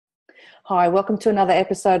Hi, welcome to another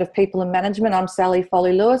episode of People in Management. I'm Sally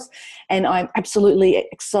Foley-Lewis, and I'm absolutely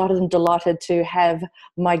excited and delighted to have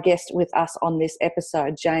my guest with us on this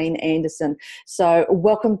episode, Jane Anderson. So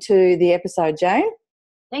welcome to the episode, Jane.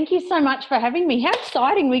 Thank you so much for having me. How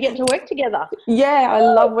exciting we get to work together. Yeah, I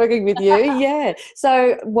love working with you. Yeah.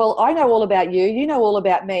 So, well, I know all about you. You know all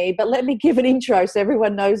about me, but let me give an intro so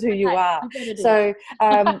everyone knows who you are. So,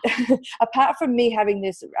 apart from me having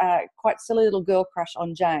this quite silly little girl crush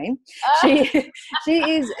on Jane, she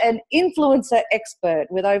is an influencer expert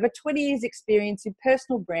with over 20 years experience in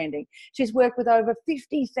personal branding. She's worked with over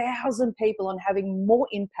 50,000 people on having more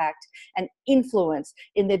impact and influence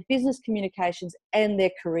in their business communications and their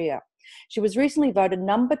career. She was recently voted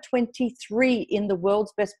number 23 in the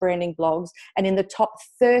world's best branding blogs and in the top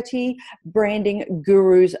 30 branding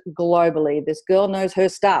gurus globally. This girl knows her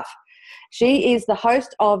stuff. She is the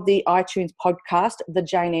host of the iTunes podcast, The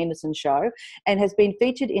Jane Anderson Show, and has been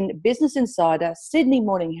featured in Business Insider, Sydney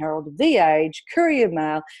Morning Herald, The Age, Courier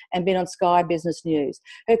Mail, and been on Sky Business News.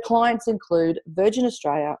 Her clients include Virgin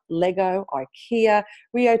Australia, Lego, IKEA,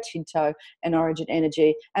 Rio Tinto, and Origin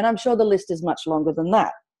Energy, and I'm sure the list is much longer than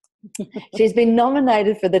that. She's been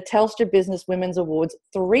nominated for the Telstra Business Women's Awards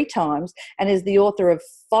 3 times and is the author of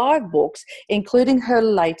 5 books, including her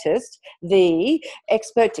latest, The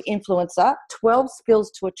Expert to Influencer, 12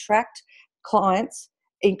 Skills to Attract Clients,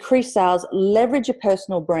 Increase Sales, Leverage a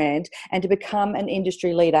Personal Brand, and to Become an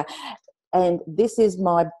Industry Leader. And this is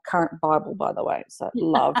my current Bible, by the way. So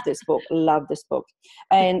love this book, love this book.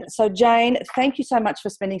 And so, Jane, thank you so much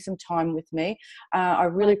for spending some time with me. I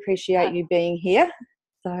really appreciate you being here.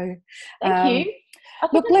 So, thank you. I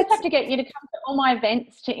think I just have to get you to come to all my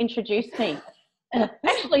events to introduce me.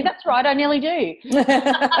 Actually, that's right. I nearly do.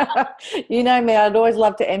 You know me. I'd always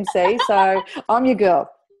love to MC. So I'm your girl.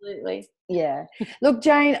 Absolutely. Yeah. Look,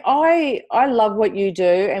 Jane, I love what you do,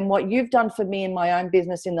 and what you've done for me in my own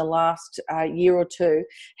business in the last year or two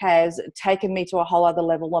has taken me to a whole other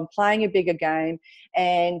level. I'm playing a bigger game,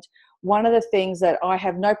 and one of the things that I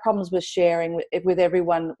have no problems with sharing with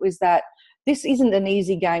everyone is that this isn't an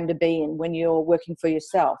easy game to be in when you're working for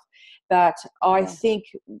yourself. But I think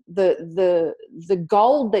the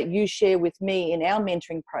goal that you share with me in our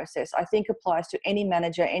mentoring process, I think applies to any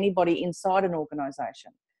manager, anybody inside an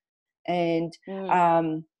organisation. And,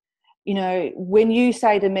 you know, when you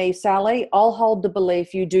say to me, Sally, I'll hold the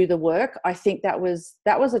belief, you do the work, I think that was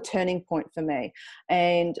a turning point for me.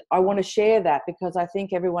 And I want to share that because I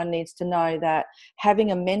think everyone needs to know that having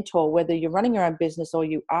a mentor, whether you're running your own business or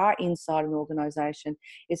you are inside an organisation,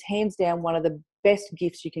 is hands down one of the best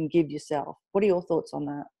gifts you can give yourself. What are your thoughts on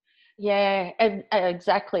that? Yeah,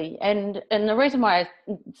 exactly. And the reason why I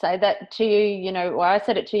say that to you, you know, why I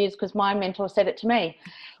said it to you is because my mentor said it to me.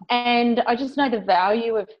 And I just know the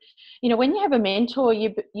value of, you know, when you have a mentor,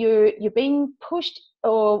 you're being pushed,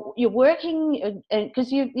 or you're working, and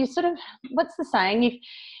because you sort of, what's the saying?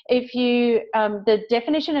 If you the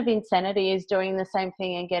definition of insanity is doing the same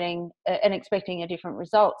thing and getting and expecting a different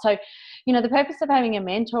result. So, you know, the purpose of having a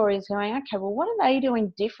mentor is going, okay, well, what are they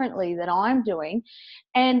doing differently that I'm doing?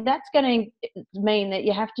 And that's going to mean that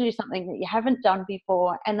you have to do something that you haven't done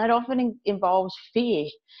before, and that often involves fear.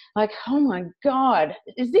 Like, oh my God,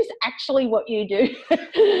 is this actually what you do?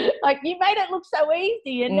 Like, you made it look so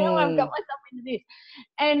easy, and now I've got myself into this.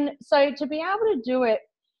 And so to be able to do it,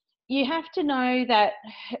 you have to know that,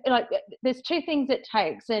 like, there's 2 things it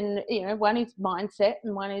takes, and, you know, one is mindset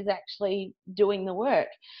and one is actually doing the work.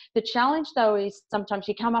 The challenge, though, is sometimes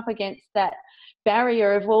you come up against that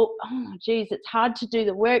barrier of, well, oh geez, it's hard to do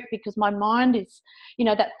the work because my mind is, you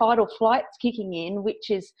know, that fight or flight's kicking in, which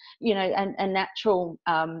is, you know, a natural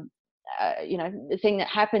you know, the thing that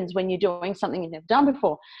happens when you're doing something you've never done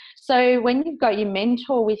before. So when you've got your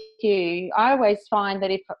mentor with you, I always find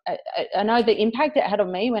that if I know the impact it had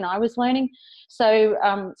on me when I was learning. So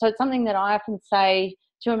it's something that I often say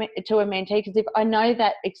to a mentee, because if I know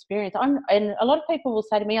that experience, and a lot of people will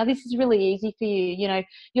say to me, oh, this is really easy for you. You know,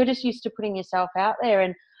 you're just used to putting yourself out there.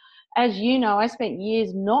 And as you know, I spent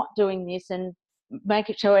years not doing this and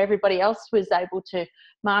making sure everybody else was able to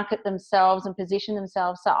market themselves and position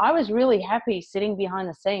themselves. So I was really happy sitting behind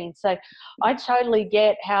the scenes. So I totally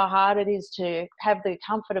get how hard it is to have the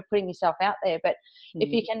comfort of putting yourself out there. But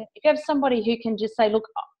if you have somebody who can just say, look,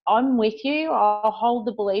 I'm with you, I'll hold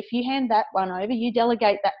the belief, you hand that one over, you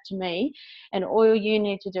delegate that to me, and all you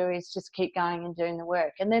need to do is just keep going and doing the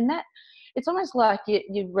work. And then that, it's almost like it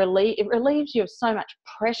relieves you of so much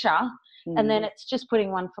pressure. And then it's just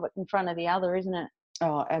putting one foot in front of the other, isn't it?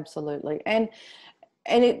 Oh, absolutely. And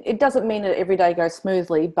it doesn't mean that every day goes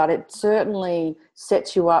smoothly, but it certainly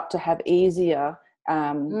sets you up to have easier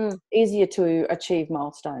easier to achieve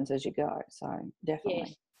milestones as you go. So definitely.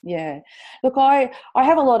 Yes. Yeah. Look, I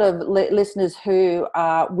have a lot of listeners who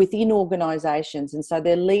are within organisations, and so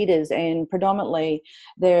they're leaders, and predominantly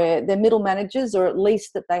they're middle managers, or at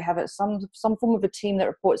least that they have some form of a team that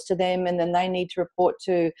reports to them, and then they need to report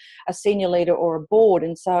to a senior leader or a board.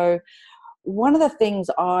 And so one of the things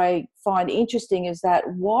I find interesting is that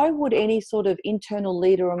why would any sort of internal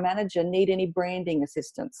leader or manager need any branding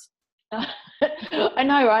assistance? I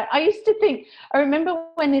know, right? I remember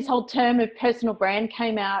when this whole term of personal brand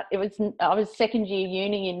came out. I was second year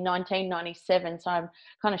uni in 1997, so I'm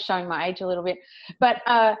kind of showing my age a little bit. But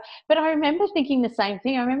I remember thinking the same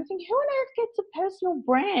thing. I remember thinking, who on earth gets a personal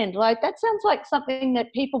brand? Like, that sounds like something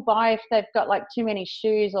that people buy if they've got like too many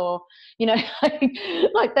shoes, or, you know,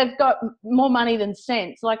 like they've got more money than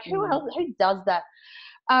sense. Like, who does that?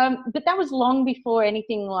 But that was long before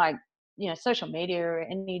anything like, you know, social media or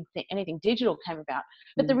anything digital came about.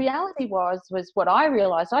 But the reality was what I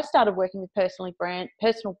realized. I started working with personal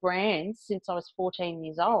brands since I was 14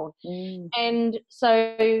 years old. And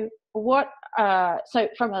so so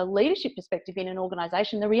from a leadership perspective in an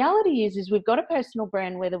organization, the reality is we've got a personal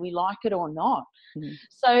brand whether we like it or not.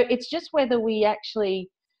 So it's just whether we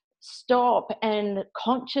actually stop and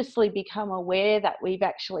consciously become aware that we've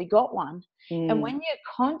actually got one. And when you're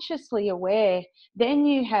consciously aware, then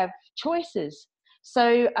you have choices.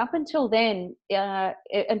 So up until then,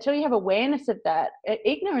 until you have awareness of that,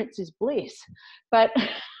 ignorance is bliss. But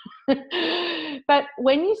but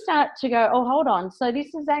when you start to go, oh, hold on, so this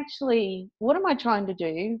is actually, what am I trying to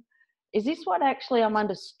do? Is this what actually I'm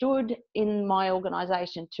understood in my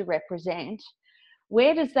organisation to represent?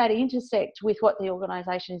 Where does that intersect with what the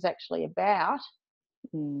organisation is actually about?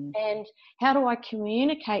 And how do I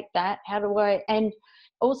communicate that? And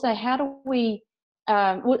also how do we,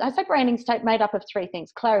 I say branding's made up of three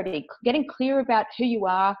things: clarity, getting clear about who you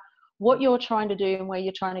are, what you're trying to do, and where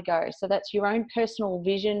you're trying to go. So that's your own personal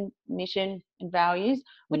vision, mission, and values,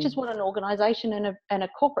 which is what an organisation and a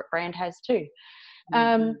corporate brand has too.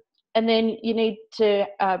 And then you need to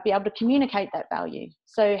be able to communicate that value.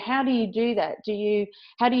 So how do you do that?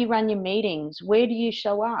 How do you run your meetings? Where do you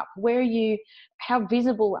show up? How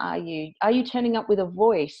visible are you? Are you turning up with a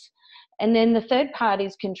voice? And then the third part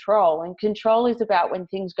is control. And control is about when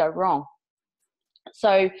things go wrong.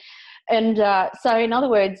 So in other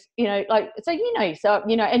words, and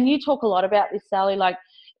you talk a lot about this, Sally, like,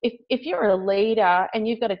 if you're a leader and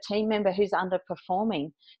you've got a team member who's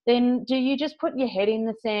underperforming, then do you just put your head in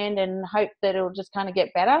the sand and hope that it'll just kind of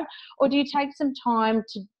get better? Or do you take some time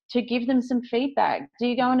to give them some feedback? Do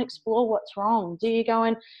you go and explore what's wrong? Do you go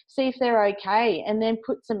and see if they're okay, and then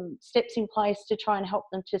put some steps in place to try and help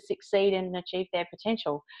them to succeed and achieve their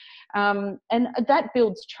potential? And that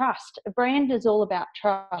builds trust. A brand is all about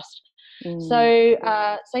trust. So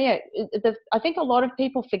yeah, I think a lot of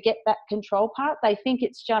people forget that control part. They think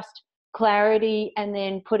it's just clarity and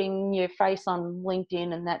then putting your face on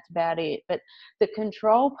LinkedIn and that's about it. But the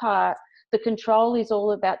control part, the control is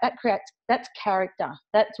all about that's character.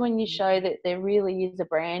 That's when you show that there really is a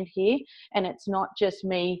brand here, and it's not just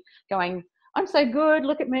me going, I'm so good,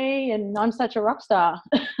 look at me, and I'm such a rock star.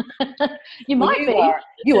 You might be.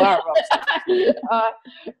 You are a rock star.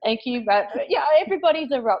 Thank you. But yeah,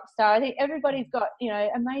 everybody's a rock star. I think everybody's got,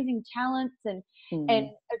 amazing talents and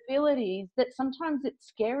abilities that sometimes it's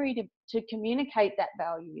scary to communicate that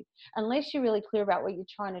value unless you're really clear about what you're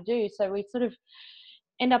trying to do. So we sort of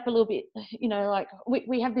end up a little bit, like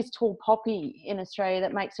we have this tall poppy in Australia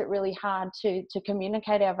that makes it really hard to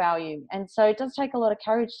communicate our value. And so it does take a lot of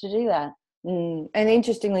courage to do that. And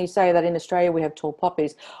interestingly, you say that in Australia we have tall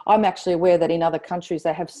poppies. I'm actually aware that in other countries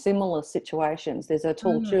they have similar situations. There's a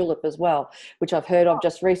tall tulip as well, which I've heard of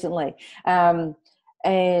just recently.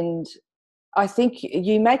 And I think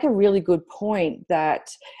you make a really good point that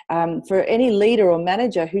for any leader or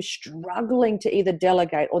manager who's struggling to either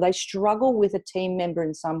delegate or they struggle with a team member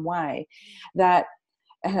in some way, that,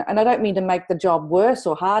 and I don't mean to make the job worse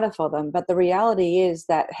or harder for them, but the reality is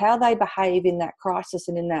that how they behave in that crisis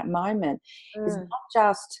and in that moment is not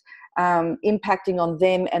just impacting on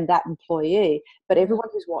them and that employee, but everyone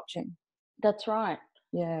who's watching. That's right.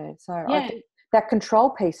 Yeah. So I think that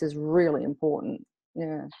control piece is really important.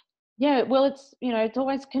 Yeah. Yeah, well, it's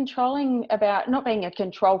always controlling, about not being a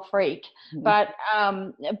control freak, but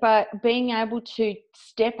being able to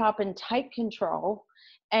step up and take control,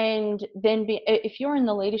 and then if you're in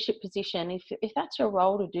the leadership position, if that's your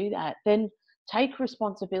role to do that, then take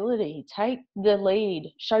responsibility, take the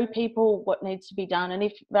lead, show people what needs to be done. And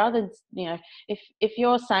if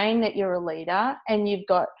you're saying that you're a leader and you've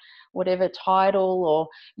got whatever title or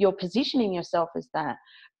you're positioning yourself as that,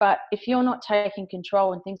 But if you're not taking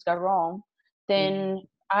control and things go wrong, then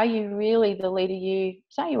are you really the leader you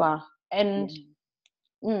say you are? And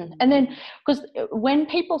and then, because when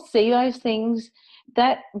people see those things,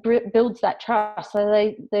 that builds that trust.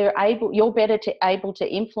 So you're better able to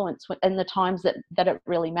influence in the times that it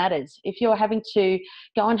really matters. If you're having to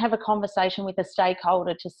go and have a conversation with a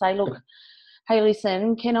stakeholder to say, look, hey,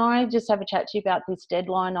 listen, can I just have a chat to you about this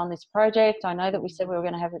deadline on this project? I know that we said we were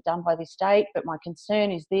going to have it done by this date, but my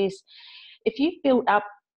concern is this. If you've built up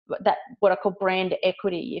that, what I call brand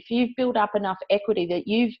equity, if you've built up enough equity that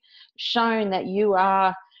you've shown that you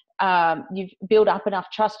are, you've built up enough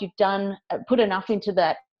trust, you've put enough into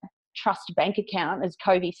that trust bank account, as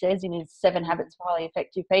Covey says in his 7 Habits of Highly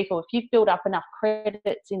Effective People, if you've built up enough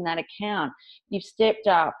credits in that account, you've stepped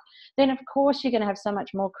up, then of course you're going to have so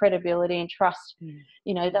much more credibility and trust.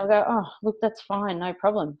 You know, they'll go, oh, look, that's fine, no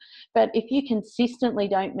problem. But if you consistently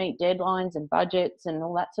don't meet deadlines and budgets and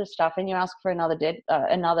all that sort of stuff, and you ask for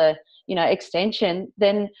another extension,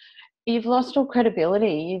 then you've lost all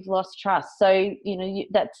credibility, you've lost trust. So, you know,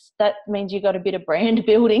 that means you've got a bit of brand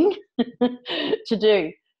building to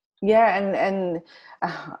do. Yeah, and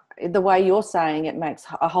the way you're saying it makes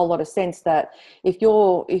a whole lot of sense, that if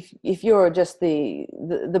you're just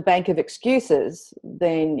the bank of excuses,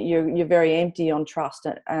 then you're very empty on trust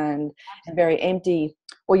and very empty.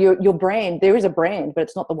 Or your brand, there is a brand, but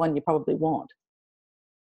it's not the one you probably want,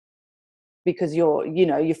 because you're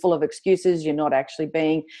full of excuses. You're not actually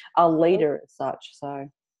being a leader as such.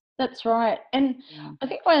 So that's right. And I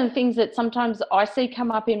think one of the things that sometimes I see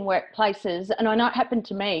come up in workplaces, and I know it happened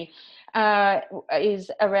to me,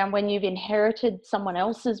 is around when you've inherited someone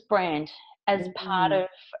else's brand as part of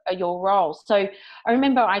your role. So I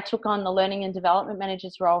remember I took on the learning and development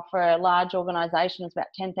manager's role for a large organisation. It was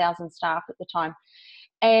about 10,000 staff at the time.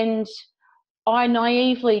 And I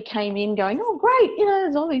naively came in going, oh, great, you know,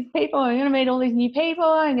 there's all these people. I'm going to meet all these new people.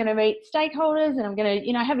 I'm going to meet stakeholders, and I'm going to,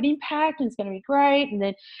 you know, have an impact, and it's going to be great.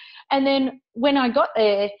 And then when I got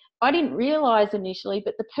there, I didn't realise initially,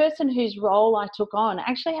 but the person whose role I took on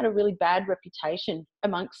actually had a really bad reputation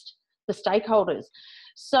amongst the stakeholders.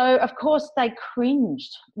 So, of course, they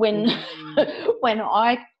cringed when when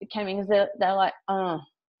I came in, because they're like, oh,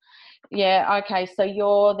 yeah, okay, so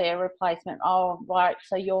you're their replacement. Oh, right,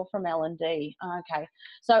 so you're from L&D. Okay.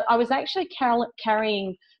 So I was actually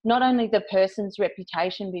carrying not only the person's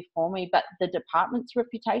reputation before me, but the department's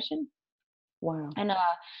reputation. Wow. And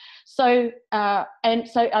so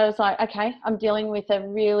I was like, okay, I'm dealing with a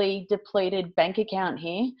really depleted bank account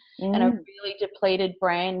here and a really depleted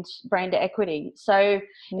brand equity. So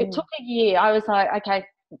it took a year. I was like, okay,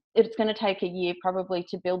 it's going to take a year probably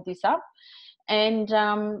to build this up. And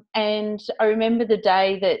I remember the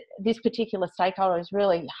day that this particular stakeholder was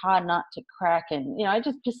really hard nut to crack, and, you know, I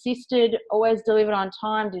just persisted, always delivered on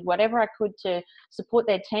time, did whatever I could to support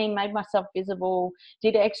their team, made myself visible,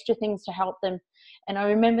 did extra things to help them. And I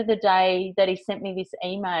remember the day that he sent me this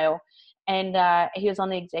email, and he was on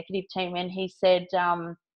the executive team, and he said,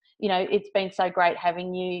 you know, it's been so great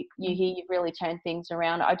having you here. You've really turned things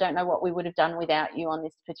around. I don't know what we would have done without you on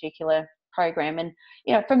this particular program. And,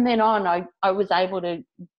 you know, from then on, I was able to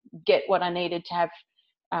get what I needed to have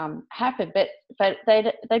happen. But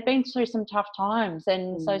they've been through some tough times.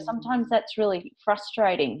 And so sometimes that's really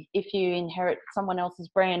frustrating if you inherit someone else's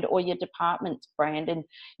brand or your department's brand, and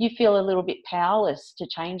you feel a little bit powerless to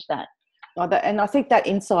change that. And I think that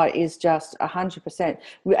insight is just 100%.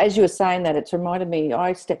 As you were saying that, it's reminded me,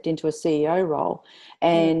 I stepped into a CEO role,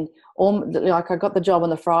 and I got the job on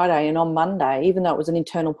the Friday, and on Monday, even though it was an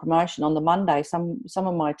internal promotion, on the Monday, some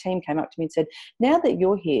of my team came up to me and said, now that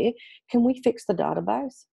you're here, can we fix the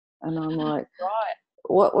database? And I'm like, right,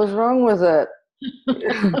 what was wrong with it?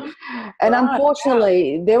 And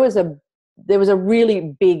unfortunately, there was a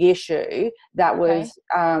really big issue that was,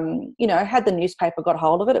 you know, had the newspaper got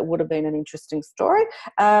hold of it, it would have been an interesting story.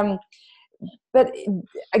 But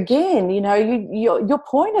again, you know, your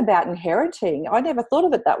point about inheriting, I never thought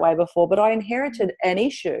of it that way before, but I inherited an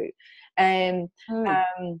issue. And,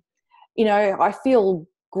 you know, I feel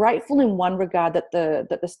grateful in one regard that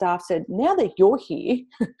the staff said, now that you're here,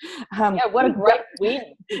 yeah, what a great win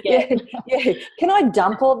to get. yeah, can I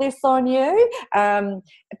dump all this on you?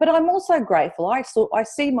 But I'm also grateful. I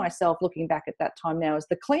see myself looking back at that time now as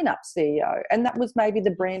the cleanup CEO, and that was maybe the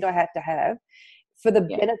brand I had to have for the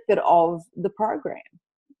benefit of the program.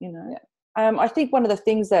 You know, I think one of the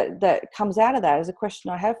things that comes out of that is a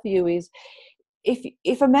question I have for you is,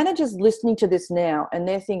 if a manager's listening to this now and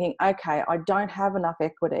they're thinking, okay, I don't have enough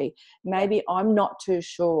equity, maybe I'm not too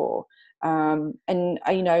sure, and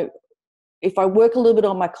you know, if I work a little bit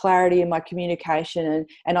on my clarity and my communication,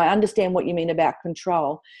 and I understand what you mean about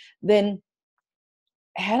control, then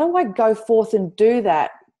how do I go forth and do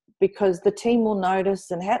that? Because the team will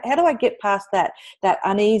notice, and how do I get past that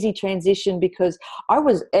uneasy transition? Because I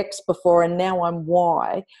was X before and now I'm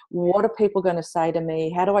Y. What are people going to say to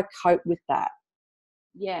me? How do I cope with that?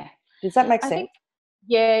 Yeah. Does that make I sense? think,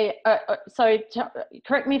 yeah. So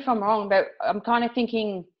correct me if I'm wrong, but I'm kind of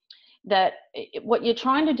thinking that what you're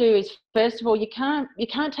trying to do is, first of all, you can't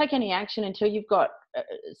take any action until you've got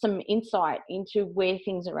some insight into where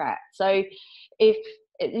things are at. So if,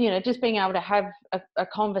 just being able to have a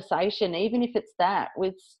conversation, even if it's that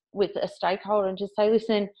with a stakeholder, and just say,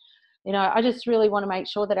 listen, I just really want to make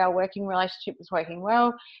sure that our working relationship is working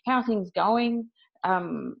well. How are things going?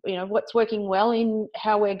 What's working well in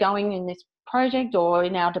how we're going in this project or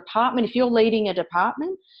in our department. If you're leading a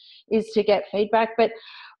department, is to get feedback. But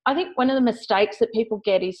I think one of the mistakes that people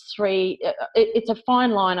get is it's a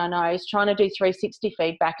fine line, I know, is trying to do 360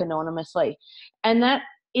 feedback anonymously. And that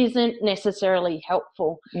isn't necessarily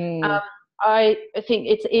helpful. I think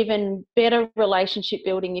it's even better relationship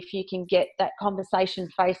building if you can get that conversation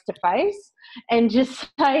face to face and just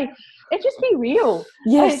say, just be real.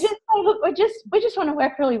 Yes. Just say, look, we just want to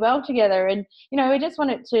work really well together, and we just want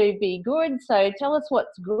it to be good. So tell us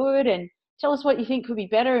what's good and tell us what you think could be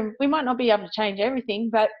better. And we might not be able to change everything,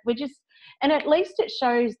 but and at least it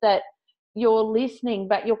shows that you're listening,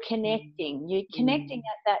 but you're connecting. You're connecting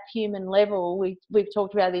at that human level. We've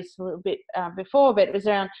talked about this a little bit before, but it was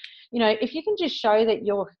around, if you can just show that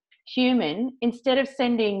you're human, instead of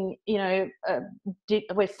sending,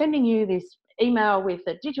 we're sending you this email with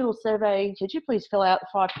a digital survey. Could you please fill out the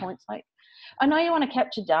 5 points? Like, I know you want to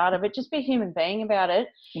capture data, but just be a human being about it.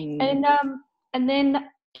 And then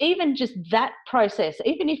even just that process,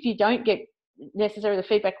 even if you don't get necessarily the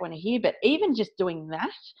feedback you want to hear, but even just doing that,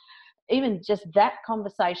 even just that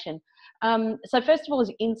conversation. So first of all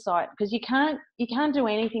is insight, because you can't do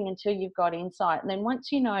anything until you've got insight. And then once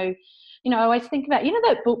I always think about,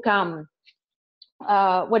 that book,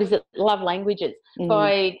 what is it? Love Languages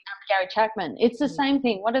by Gary Chapman. It's the same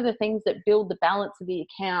thing. What are the things that build the balance of the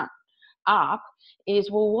account up?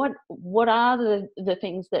 Is, well, what are the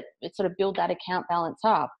things that sort of build that account balance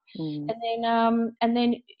up? And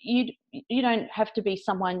then you don't have to be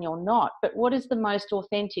someone you're not, but what is the most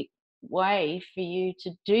authentic way for you to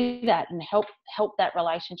do that and help that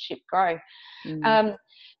relationship grow?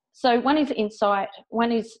 So one is insight,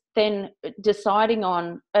 one is then deciding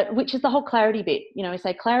on, which is the whole clarity bit. We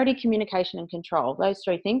say clarity, communication, and control, those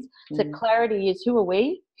three things. So clarity is, who are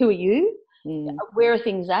we, who are you, where are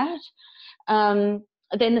things at?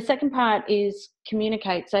 Then the second part is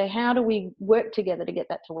communicate. So how do we work together to get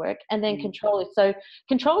that to work? And then control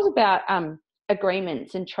is about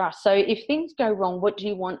agreements and trust. So if things go wrong, what do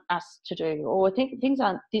you want us to do? Or things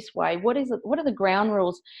aren't this way, what are the ground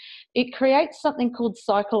rules? It creates something called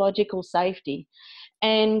psychological safety.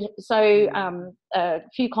 And so a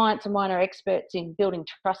few clients of mine are experts in building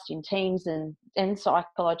trust in teams and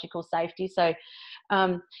psychological safety. So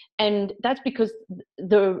and that's because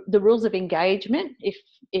the rules of engagement,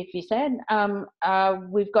 if you said,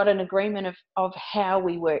 we've got an agreement of how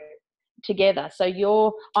we work together. So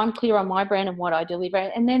I'm clear on my brand and what I deliver,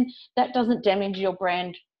 and then that doesn't damage your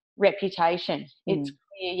brand reputation. It's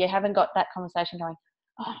clear. You haven't got that conversation going,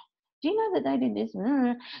 oh, do you know that they did this?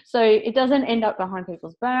 So it doesn't end up behind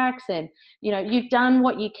people's backs, and you've done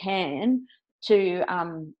what you can to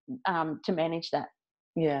manage that.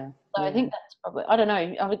 So I think that's probably, I don't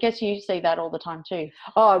know, I guess you see that all the time too.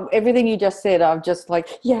 Oh, everything you just said, I'm just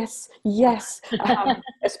like, yes.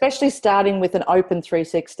 Especially starting with an open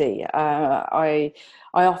 360. I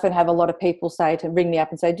often have a lot of people ring me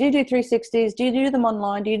up and say, do you do 360s? Do you do them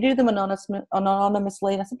online? Do you do them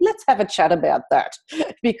anonymously? And I said, let's have a chat about that,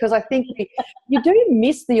 because I think you do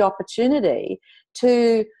miss the opportunity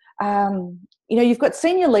to you've got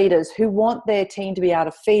senior leaders who want their team to be able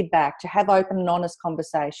to feedback, to have open and honest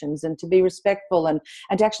conversations, and to be respectful and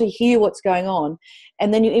to actually hear what's going on.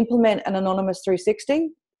 And then you implement an anonymous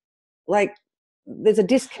 360, like there's a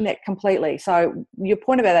disconnect completely. So your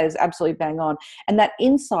point about that is absolutely bang on. And that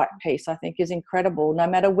insight piece, I think, is incredible. No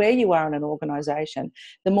matter where you are in an organisation,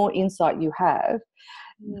 the more insight you have,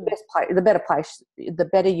 the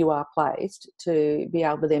better you are placed to be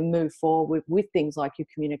able to then move forward with things like your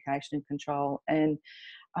communication and control. And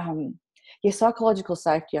psychological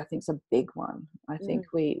safety, I think, is a big one. I think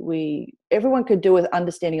everyone could do with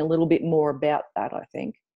understanding a little bit more about that, I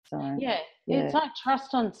think. So it's like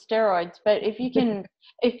trust on steroids. But if you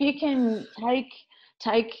can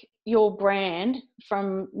take your brand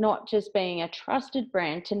from not just being a trusted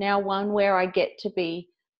brand to now one where I get to be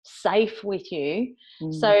safe with you.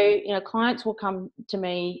 Mm. So, you know, clients will come to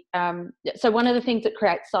me. So one of the things that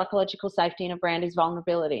creates psychological safety in a brand is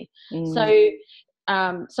vulnerability. Mm.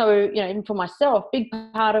 So, you know, even for myself, big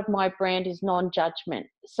part of my brand is non-judgment.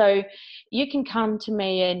 So you can come to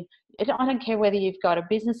me, and I don't care whether you've got a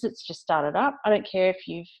business that's just started up. I don't care if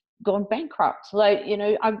you've gone bankrupt. Like, you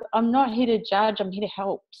know, I'm not here to judge. I'm here to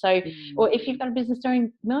help. So, or if you've got a business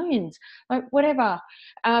doing millions, like whatever.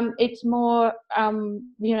 It's more,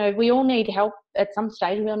 you know, we all need help at some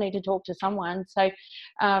stage. We all need to talk to someone. So,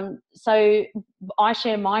 so I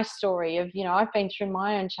share my story of, you know, I've been through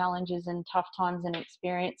my own challenges and tough times and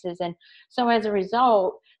experiences. And so as a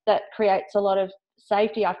result, that creates a lot of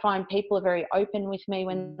safety. I find people are very open with me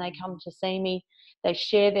when they come to see me. They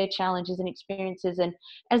share their challenges and experiences. And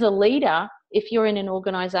as a leader, if you're in an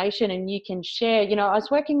organization and you can share, you know, I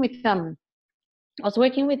was working with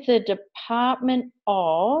the Department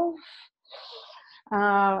of, it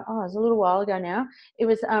was a little while ago now. It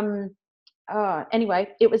was, anyway,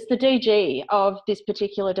 it was the DG of this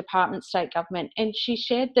particular department, state government, and she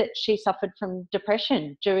shared that she suffered from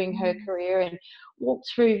depression during her career and walked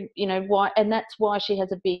through, you know, why, and that's why she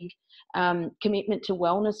has a big commitment to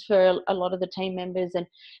wellness for a lot of the team members.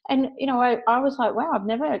 And you know, I was like, wow, I've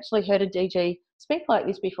never actually heard a DG speak like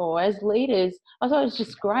this before. As leaders, I thought it was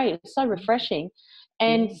just great. It's so refreshing.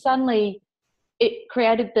 And suddenly it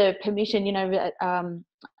created the permission, you know,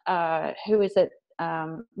 who is it?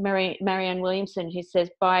 Marianne Williamson, who says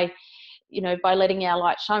by letting our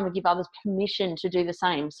light shine, we give others permission to do the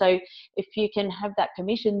same. So if you can have that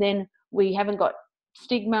permission, then we haven't got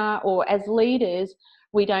stigma, or as leaders,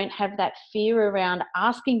 we don't have that fear around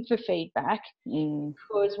asking for feedback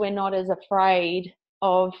because we're not as afraid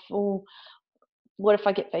of, oh, what if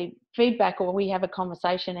I get feedback, or we have a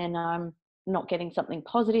conversation and I'm not getting something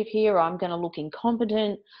positive here, or I'm going to look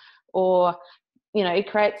incompetent, or, you know, it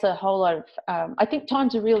creates a whole lot of, I think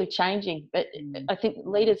times are really changing, but I think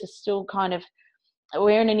leaders are still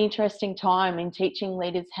we're in an interesting time in teaching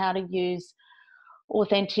leaders how to use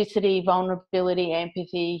authenticity, vulnerability,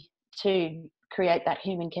 empathy to create that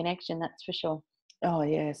human connection, that's for sure. Oh,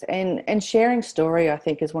 yes. And sharing story, I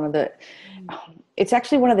think, is it's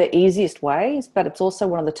actually one of the easiest ways, but it's also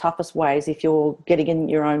one of the toughest ways if you're getting in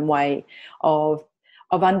your own way of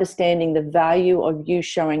understanding the value of you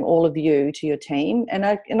showing all of you to your team. And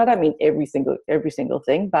I don't mean every single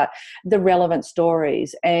thing, but the relevant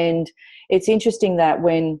stories. And it's interesting that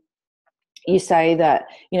when you say that,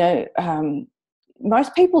 you know,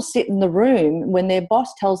 most people sit in the room when their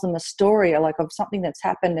boss tells them a story, or like of something that's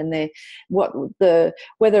happened, and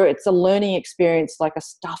whether it's a learning experience, like a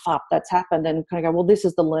stuff up that's happened, and kind of go, well, this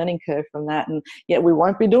is the learning curve from that, and yeah, we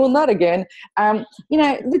won't be doing that again. You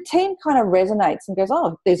know, the team kind of resonates and goes,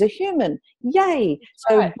 oh, there's a human, yay!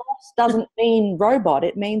 So right. Boss doesn't mean robot;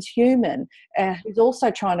 it means human. Who's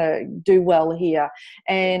also trying to do well here.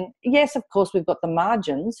 And yes, of course, we've got the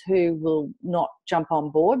margins who will not jump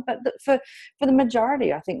on board, but for the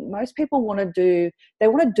majority, I think most people want to do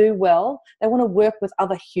well. They want to work with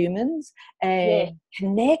other humans and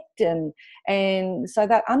connect, and so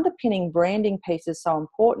that underpinning branding piece is so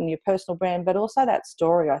important, your personal brand, but also that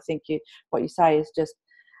story. I think what you say is just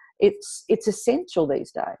it's essential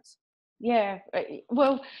these days. Yeah,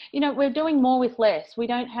 well, you know, we're doing more with less. We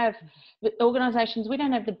don't have organisations, we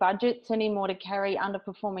don't have the budgets anymore to carry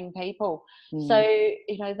underperforming people. So,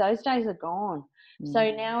 you know, those days are gone.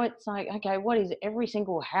 So now it's like, okay, what is every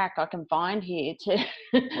single hack I can find here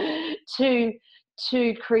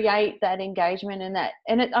to create that engagement and that,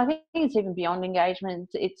 and I think it's even beyond engagement.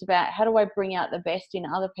 It's about how do I bring out the best in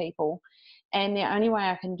other people. And the only way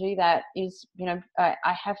I can do that is, you know, I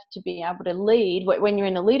have to be able to lead. When you're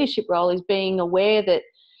in a leadership role, is being aware that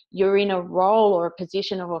you're in a role or a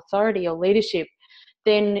position of authority or leadership,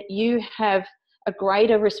 then you have a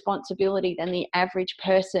greater responsibility than the average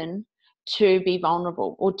person to be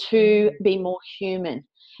vulnerable or to be more human.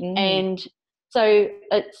 And so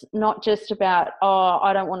it's not just about, oh,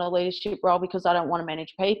 I don't want a leadership role because I don't want to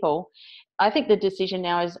manage people. I think the decision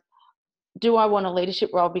now is, do I want a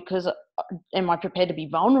leadership role because am I prepared to be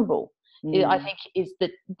vulnerable? I think is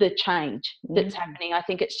the change that's happening. I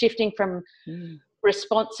think it's shifting from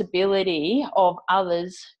responsibility of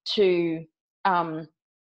others to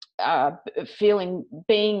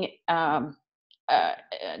being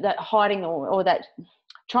that hiding or that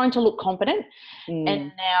trying to look competent,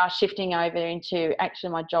 and now shifting over into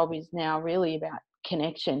actually my job is now really about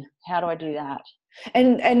connection. How do I do that?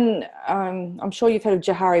 And I'm sure you've heard of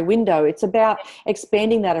Johari window. It's about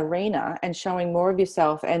expanding that arena and showing more of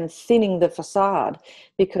yourself and thinning the facade,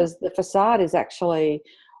 because the facade is actually,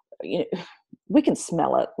 you know, we can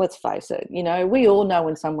smell it. Let's face it. You know, we all know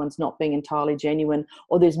when someone's not being entirely genuine,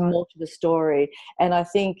 or there's more to the story. And I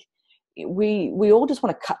think we all just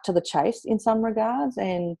want to cut to the chase in some regards,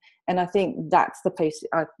 and I think that's the piece.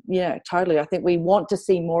 Yeah, totally. I think we want to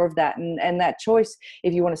see more of that, and that choice,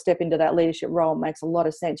 if you want to step into that leadership role, makes a lot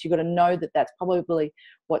of sense. You've got to know that that's probably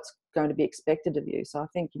what's going to be expected of you. So I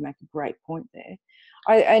think you make a great point there.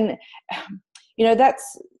 And you know,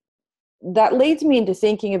 that leads me into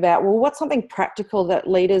thinking about, well, what's something practical that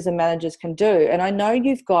leaders and managers can do? And I know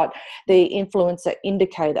you've got the influencer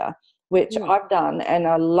indicator, which I've done, and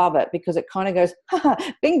I love it because it kind of goes,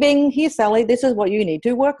 bing, bing, here, Sally, this is what you need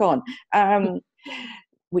to work on,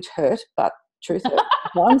 which hurt, but truth hurts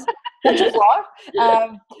sometimes. That's just life.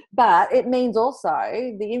 But it means also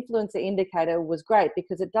the influencer indicator was great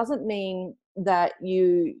because it doesn't mean that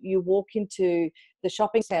you walk into the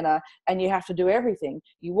shopping centre and you have to do everything.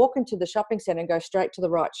 You walk into the shopping centre and go straight to the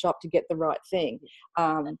right shop to get the right thing.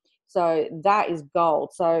 So that is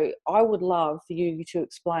gold. So I would love for you to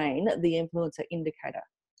explain the influencer indicator.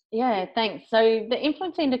 Yeah, thanks. So the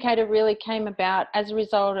influence indicator really came about as a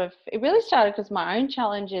result of, it really started because my own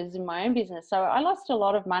challenges in my own business. So I lost a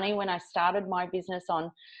lot of money when I started my business on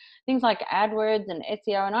things like AdWords and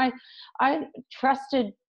SEO, and I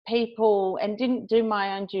trusted people and didn't do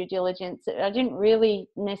my own due diligence. I didn't really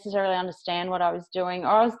necessarily understand what I was doing, or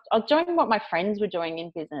I was doing what my friends were doing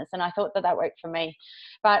in business, and I thought that worked for me,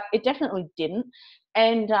 but it definitely didn't.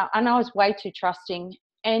 And I was way too trusting,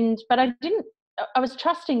 but I was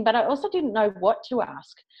trusting, but I also didn't know what to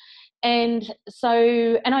ask. And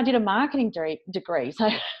I did a marketing degree. So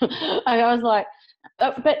I was like,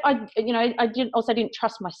 but I didn't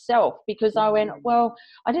trust myself, because I went, well,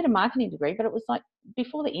 I did a marketing degree, but it was like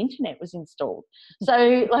before the internet was installed.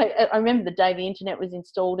 So like, I remember the day the internet was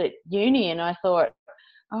installed at uni, and I thought,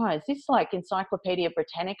 oh, is this like Encyclopedia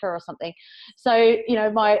Britannica or something? So,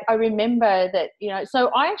 I remember that, so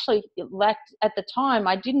I actually lacked, at the time,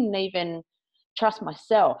 I didn't even trust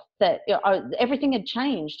myself that everything had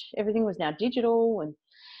changed. Everything was now digital.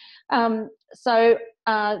 And the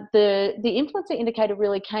influencer indicator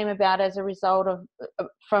really came about as a result of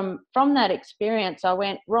from that experience. I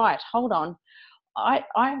went, right, hold on,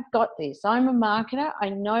 I've got this. I'm a marketer. I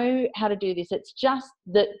know how to do this. It's just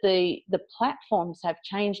that the platforms have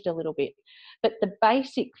changed a little bit, but the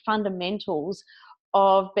basic fundamentals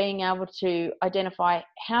of being able to identify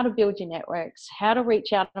how to build your networks, how to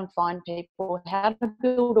reach out and find people, how to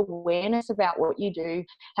build awareness about what you do,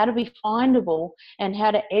 how to be findable, and how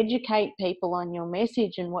to educate people on your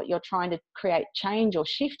message and what you're trying to create change or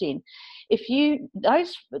shift in. If you,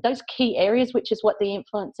 those key areas, which is what the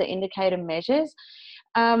influencer indicator measures,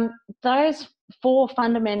 those 4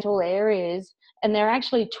 fundamental areas, and there are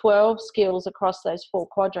actually 12 skills across those 4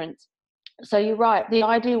 quadrants. So you're right. The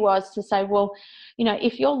idea was to say, well,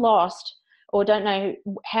 if you're lost or don't know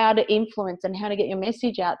how to influence and how to get your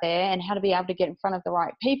message out there and how to be able to get in front of the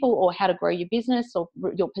right people, or how to grow your business or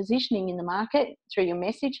your positioning in the market through your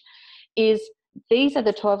message, these are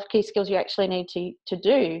the 12 key skills you actually need to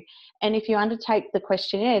do. And if you undertake the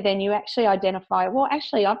questionnaire, then you actually identify, well,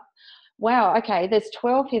 actually, wow, okay, there's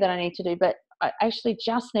 12 here that I need to do, but I actually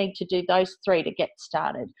just need to do those 3 to get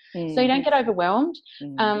started. So you don't get overwhelmed.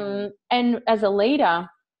 And as a leader,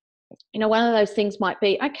 one of those things might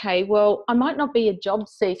be, okay, well, I might not be a job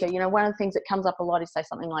seeker. One of the things that comes up a lot is, say,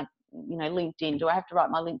 something like, LinkedIn. Do I have to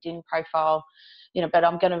write my LinkedIn profile? But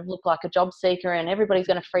I'm going to look like a job seeker and everybody's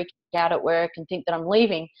going to freak out at work and think that I'm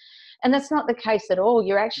leaving. And that's not the case at all.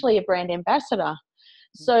 You're actually a brand ambassador.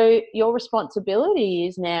 So your responsibility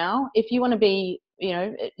is now, if you want to be,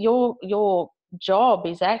 your job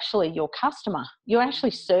is actually your customer. You're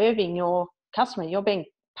actually serving your customer. You're being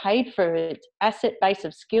paid for its asset base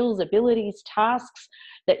of skills, abilities, tasks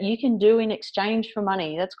that you can do in exchange for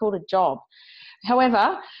money. That's called a job.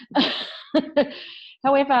 However,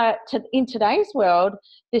 in today's world,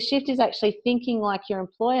 the shift is actually thinking like your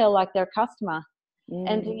employer, like their customer.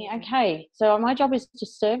 And thinking, okay, so my job is to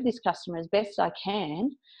serve this customer as best I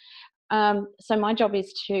can. So my job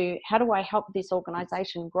is how do I help this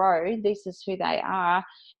organisation grow? This is who they are.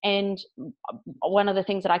 And one of the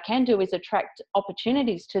things that I can do is attract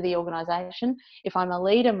opportunities to the organisation. If I'm a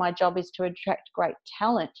leader, my job is to attract great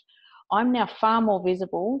talent. I'm now far more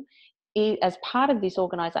visible as part of this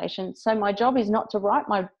organisation. So my job is not to write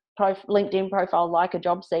my LinkedIn profile like a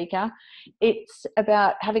job seeker. It's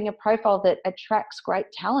about having a profile that attracts great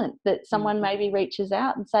talent, that someone maybe reaches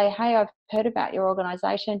out and say, hey, I've heard about your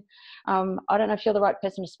organisation. I don't know if you're the right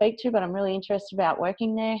person to speak to, but I'm really interested about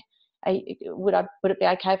working there. Would it be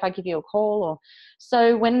okay if I give you a call? Or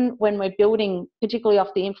so when we're building, particularly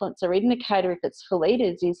off the influencer indicator, if it's for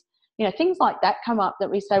leaders, is things like that come up that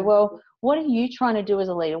we say, well, what are you trying to do as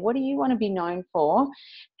a leader? What do you want to be known for?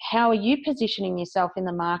 How are you positioning yourself in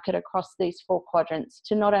the market across these 4 quadrants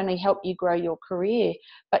to not only help you grow your career,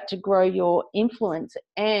 but to grow your influence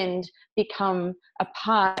and become a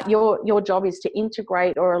part? Your job is to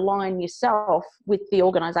integrate or align yourself with the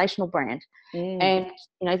organizational brand. And,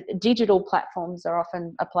 digital platforms are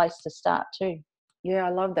often a place to start too. Yeah,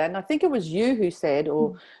 I love that. And I think it was you who said,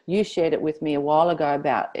 or you shared it with me a while ago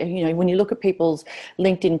about, when you look at people's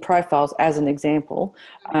LinkedIn profiles as an example,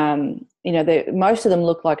 most of them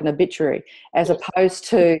look like an obituary as opposed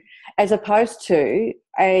to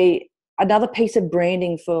another piece of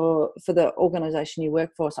branding for the organization you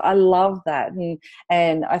work for. So I love that.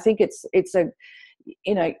 And I think it's a,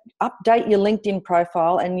 update your LinkedIn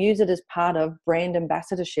profile and use it as part of brand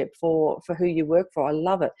ambassadorship for who you work for. I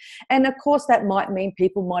love it. And of course, that might mean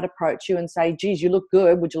people might approach you and say, geez, you look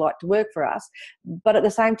good. Would you like to work for us? But at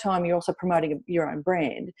the same time, you're also promoting your own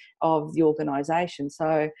brand of the organization.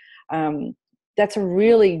 So that's a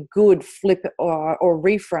really good flip or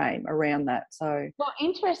reframe around that. So, well,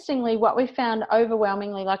 interestingly, what we found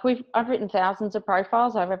overwhelmingly, I've written thousands of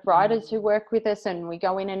profiles. I have writers who work with us, and we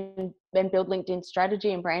go in and build LinkedIn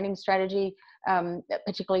strategy and branding strategy,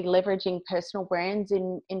 particularly leveraging personal brands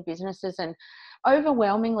in businesses. And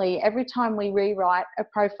overwhelmingly, every time we rewrite a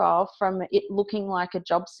profile from it looking like a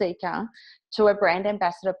job seeker to a brand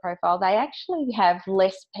ambassador profile, they actually have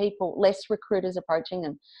less recruiters approaching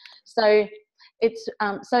them. So it's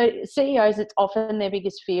so CEOs, it's often their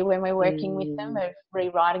biggest fear when we're working with them of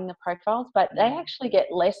rewriting the profiles, but they actually get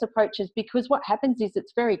less approaches because what happens is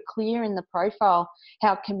it's very clear in the profile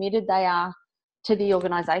how committed they are to the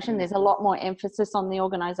organisation. There's a lot more emphasis on the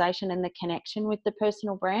organisation and the connection with the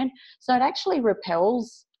personal brand. So it actually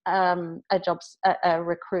repels a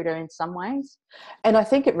recruiter in some ways. And I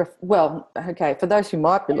think for those who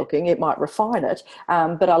might be looking, it might refine it,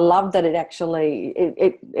 but I love that it actually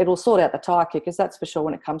it'll sort out the tire kickers, that's for sure,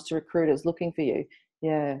 when it comes to recruiters looking for you.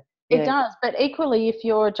 It does, but equally, if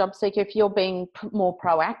you're a job seeker, if you're being more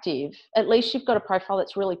proactive, at least you've got a profile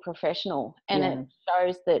that's really professional, and it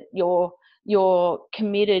shows that you're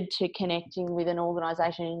committed to connecting with an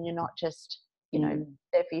organisation and you're not just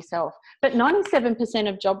there for yourself. But 97%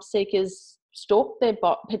 of job seekers stalk their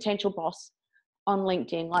potential boss on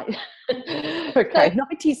LinkedIn. Okay,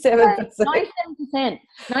 97%.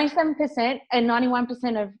 97%, and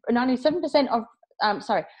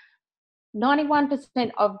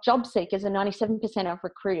 91% of job seekers and 97% of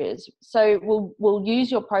recruiters. So we'll use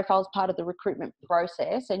your profile as part of the recruitment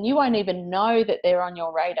process, and you won't even know that they're on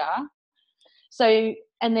your radar. So,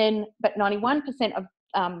 but 91% of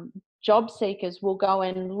job seekers will go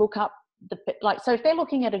and look up so if they're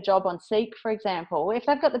looking at a job on Seek, for example, if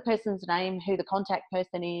they've got the person's name, who the contact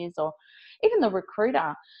person is, or even the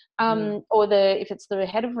recruiter, or if it's the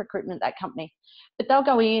head of recruitment at that company, but they'll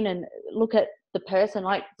go in and look at the person,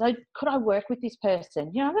 so could I work with this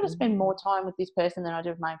person? I'm going to spend more time with this person than I do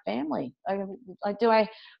with my family.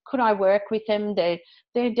 Could I work with them?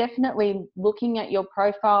 They're definitely looking at your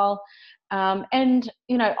profile. And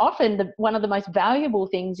often one of the most valuable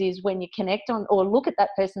things is when you connect on or look at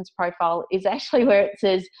that person's profile is actually where it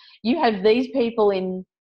says you have these people in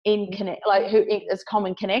connect, who as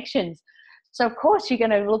common connections. So of course you're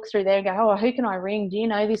going to look through there and go, oh, who can I ring? Do you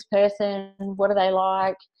know this person? What are they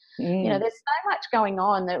like? There's so much going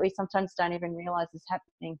on that we sometimes don't even realize is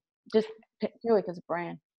happening, just purely because of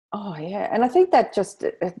brand. Oh yeah, and I think that just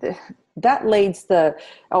that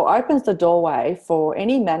opens the doorway for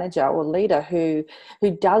any manager or leader who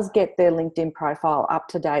does get their LinkedIn profile up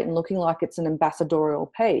to date and looking like it's an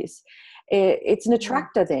ambassadorial piece. It's an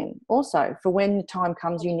attractor then also for when the time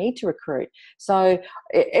comes you need to recruit. So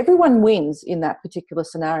everyone wins in that particular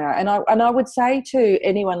scenario. And I would say to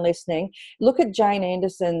anyone listening, look at Jane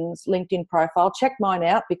Anderson's LinkedIn profile, check mine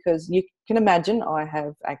out, because you can imagine I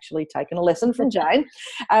have actually taken a lesson from Jane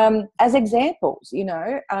as examples,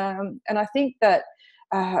 and I think that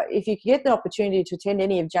if you get the opportunity to attend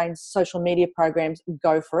any of Jane's social media programs,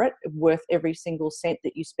 go for it. Worth every single cent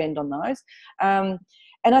that you spend on those.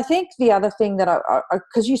 And I think the other thing that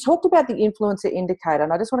because you talked about the influencer indicator,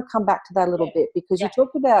 and I just want to come back to that a little bit, because you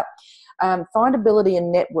talked about findability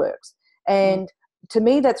and networks. And to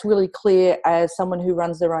me, that's really clear as someone who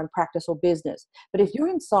runs their own practice or business. But if you're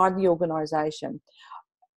inside the organization,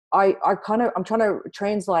 I'm trying to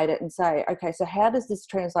translate it and say, okay, so how does this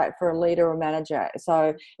translate for a leader or manager?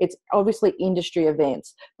 So it's obviously industry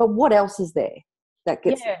events, but what else is there that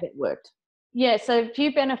gets networked? Yeah, so a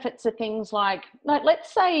few benefits are things like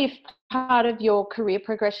let's say if part of your career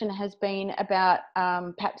progression has been about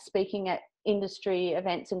perhaps speaking at industry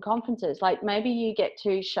events and conferences. Like maybe you get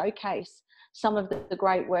to showcase some of the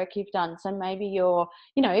great work you've done. So maybe you're,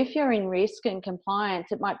 you know, if you're in risk and compliance,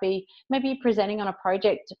 it might be maybe you're presenting on a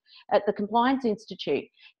project at the Compliance Institute.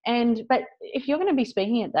 But if you're going to be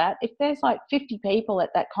speaking at that, if there's like 50 people at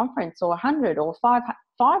that conference, or 100 or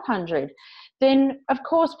 500, then of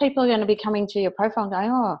course people are going to be coming to your profile and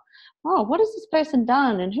going, oh, what has this person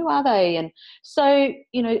done and who are they? And so,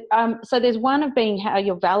 you know, so there's one of being how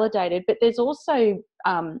you're validated, but there's also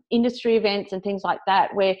industry events and things like that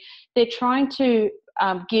where they're trying to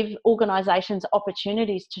give organisations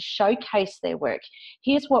opportunities to showcase their work.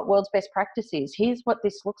 Here's what world's best practice is. Here's what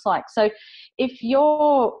this looks like. So if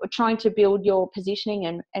you're trying to build your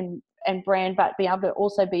positioning and brand, but be able to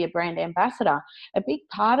also be a brand ambassador, a big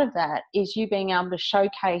part of that is you being able to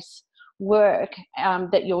showcase work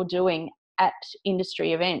that you're doing at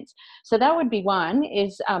industry events. So that would be one,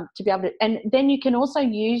 is to be able to, and then you can also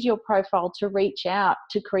use your profile to reach out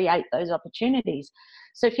to create those opportunities.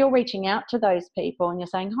 So if you're reaching out to those people and you're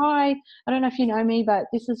saying, hi, I don't know if you know me, but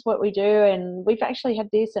this is what we do, and we've actually had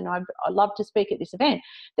this, and I'd love to speak at this event,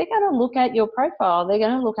 they're going to look at your profile. They're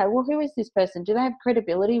going to look at, well, who is this person? Do they have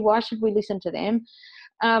credibility? Why should we listen to them?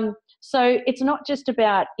 So it's not just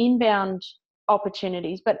about inbound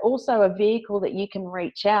opportunities, but also a vehicle that you can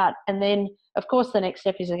reach out. And then, of course, the next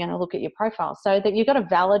step is they're going to look at your profile, so that you've got to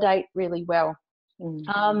validate really well.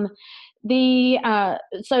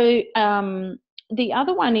 The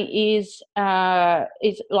other one is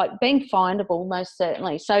like being findable, most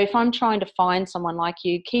certainly. So if I'm trying to find someone like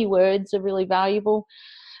you, keywords are really valuable.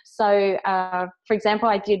 So, for example,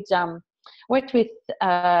 I did worked with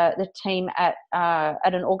the team at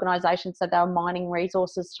an organisation, so they were mining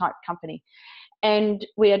resources type company. And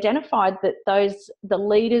we identified that the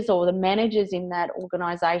leaders or the managers in that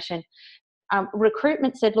organisation,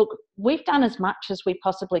 recruitment said, look, we've done as much as we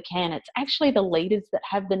possibly can. It's actually the leaders that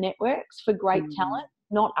have the networks for great talent,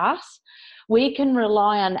 not us. We can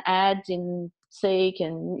rely on ads in Seek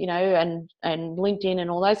and, you know, and LinkedIn and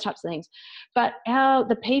all those types of things. But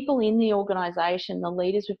the people in the organisation, the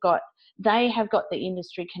leaders we've got, they have got the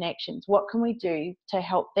industry connections. What can we do to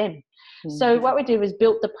help them? So what we did was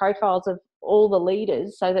built the profiles of all the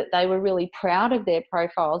leaders so that they were really proud of their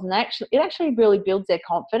profiles, and it actually really builds their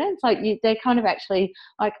confidence. Like they're kind of actually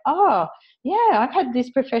like, oh yeah, I've had this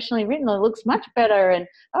professionally written, it looks much better, and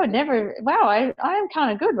I am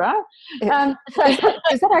kind of good, right? So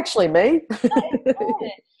is that actually me?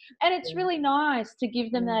 And it's really nice to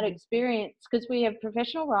give them that experience, because we have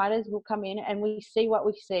professional writers who will come in and we see what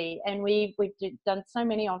we see, and we've done so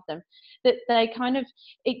many of them that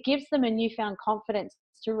it gives them a newfound confidence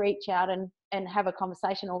to reach out and have a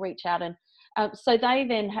conversation, or reach out, and so they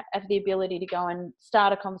then have the ability to go and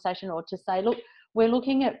start a conversation, or to say, look, we're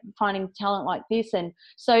looking at finding talent like this. And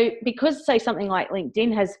so because, say, something like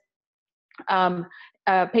LinkedIn has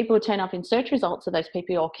people who turn up in search results are those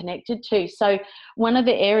people you're connected to. So one of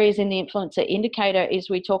the areas in the influencer indicator is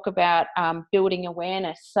we talk about building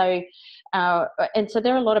awareness. So and so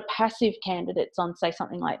there are a lot of passive candidates on, say,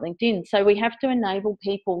 something like LinkedIn. So we have to enable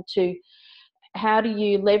people to, how do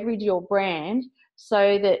you leverage your brand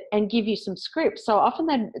so that, and give you some scripts. So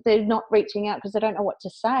often they're not reaching out because they don't know what to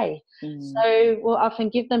say. So we'll often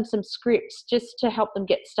give them some scripts just to help them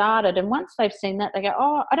get started. And once they've seen that, they go,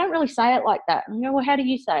 oh, I don't really say it like that. And we go, well, how do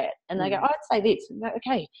you say it? And they go, oh, I'd say this. And go,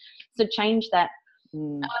 okay, so change that.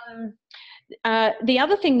 The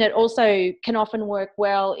other thing that also can often work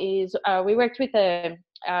well is I worked with a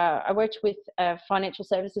financial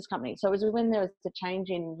services company. So it was when there was a change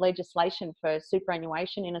in legislation for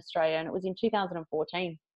superannuation in Australia, and it was in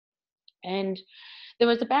 2014. And there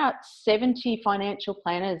was about 70 financial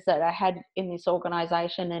planners that I had in this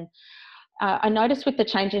organisation. And I noticed with the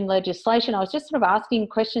change in legislation, I was just sort of asking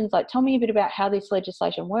questions like, tell me a bit about how this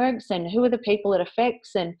legislation works and who are the people it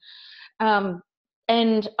affects. And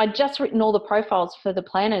I'd just written all the profiles for the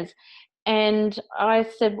planners. And I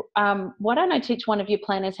said, why don't I teach one of your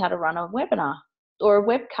planners how to run a webinar or a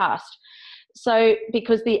webcast? So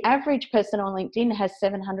because the average person on LinkedIn has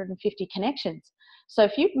 750 connections. So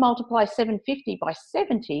if you multiply 750 by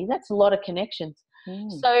 70, that's a lot of connections.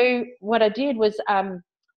 So what I did was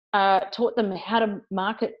taught them how to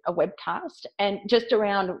market a webcast, and just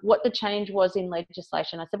around what the change was in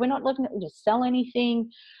legislation. I said, we're not looking to sell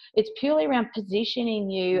anything. It's purely around positioning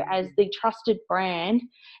you as the trusted brand,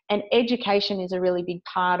 and education is a really big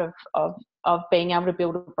part of being able to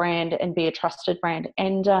build a brand and be a trusted brand.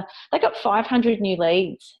 And they got 500 new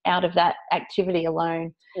leads out of that activity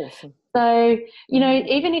alone. Awesome. So, you know,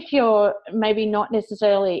 even if you're maybe not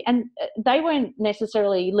necessarily, and they weren't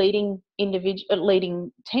necessarily leading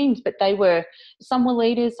teams, but some were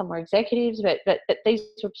leaders, some were executives, but these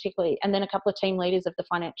were particularly, and then a couple of team leaders of the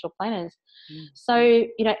financial planners. So,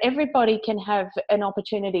 you know, everybody can have an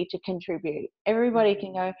opportunity to contribute. Everybody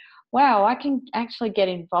can go, wow, I can actually get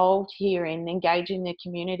involved here and engage in the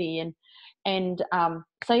community. And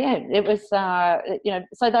so, yeah, it was, you know,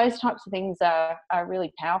 so those types of things are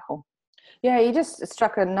really powerful. Yeah, you just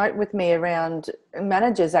struck a note with me around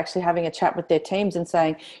managers actually having a chat with their teams and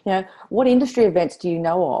saying, you know, what industry events do you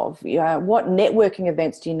know of? What networking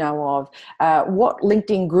events do you know of? What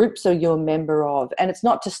LinkedIn groups are you a member of? And it's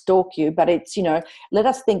not to stalk you, but it's, you know, let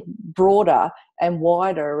us think broader and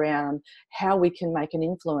wider around how we can make an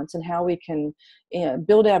influence and how we can, you know,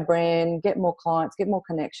 build our brand, get more clients, get more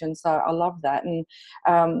connections. So I love that. And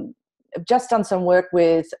I've just done some work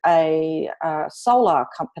with a solar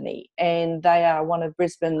company, and they are one of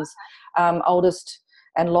Brisbane's oldest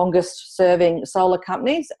and longest serving solar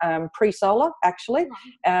companies, pre-solar actually.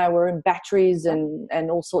 We're in batteries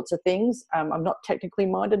and all sorts of things. I'm not technically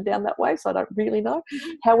minded down that way, so I don't really know.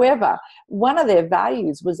 However, one of their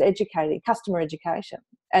values was customer education,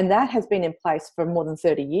 and that has been in place for more than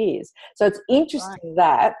 30 years. So it's interesting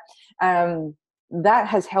that that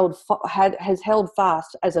has held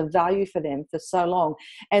fast as a value for them for so long.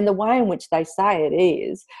 And the way in which they say it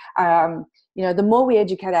is, you know, the more we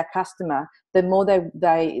educate our customer, the more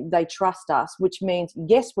they trust us, which means,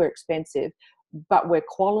 yes, we're expensive, but we're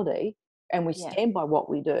quality and we stand by what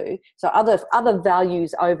we do. So other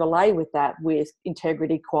values overlay with that, with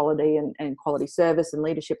integrity, quality, and quality service and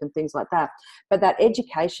leadership and things like that. But that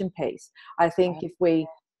education piece, I think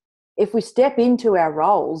if we step into our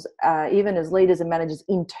roles, even as leaders and managers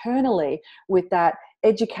internally, with that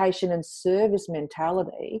education and service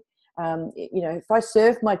mentality, you know, if I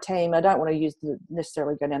serve my team, I don't want to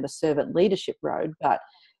necessarily go down the servant leadership road, but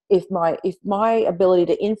if my ability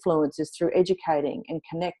to influence is through educating and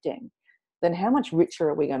connecting, then how much richer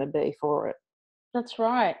are we going to be for it? That's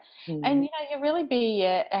right. And, you know, you really be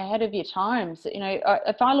ahead of your times. You know,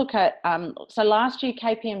 if I look at, so last year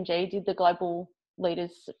KPMG did the global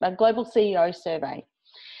CEO survey,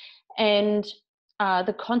 and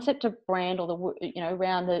the concept of brand, or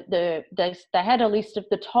around they had a list of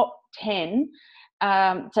the top 10.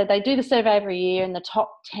 So they do the survey every year, and the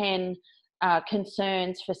top 10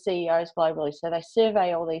 concerns for CEOs globally. So they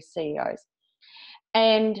survey all these CEOs,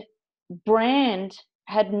 and brand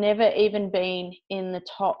had never even been in the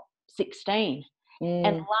top 16.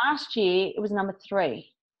 And last year it was number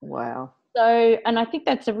 3. Wow. So, and I think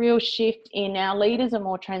that's a real shift in our leaders are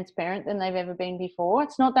more transparent than they've ever been before.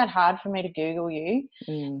 It's not that hard for me to Google you.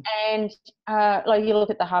 And like you look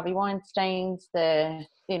at the Harvey Weinsteins,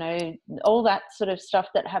 all that sort of stuff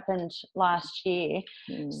that happened last year.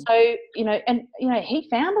 So, you know, and, you know, he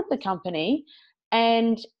founded the company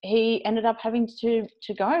and he ended up having to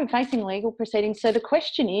go facing legal proceedings. So the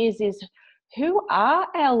question is who are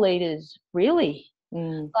our leaders really?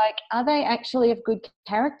 Like, are they actually of good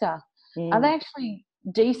character? Are they actually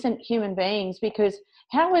decent human beings? Because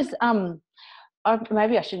how is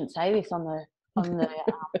maybe I shouldn't say this on the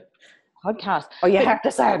podcast. Oh, you have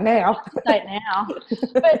to say it now.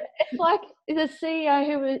 But it's like the CEO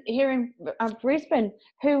who was here in Brisbane,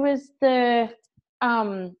 who was the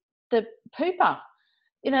pooper.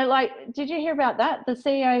 You know, like, did you hear about that? The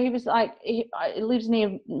CEO, he was like, he lives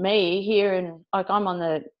near me here, and like I'm on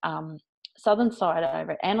the southern side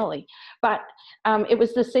over at Annerley, but it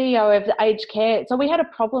was the CEO of the aged care. So we had a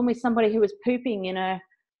problem with somebody who was pooping in a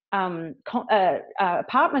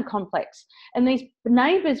apartment complex, and these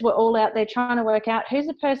neighbours were all out there trying to work out who's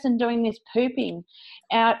the person doing this pooping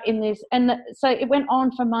out in this, and so it went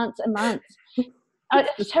on for months and months.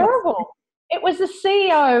 It's terrible. It was the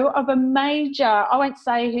CEO of a major, I won't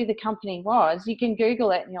say who the company was, you can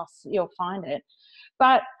Google it and you'll find it,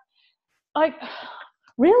 but like,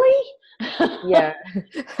 really? Yeah.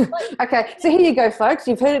 Okay, so here you go, folks.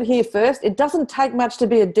 You've heard it here first. It doesn't take much to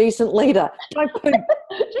be a decent leader. Don't poop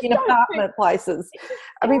in apartment places.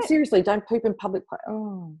 I mean, seriously, don't poop in public places.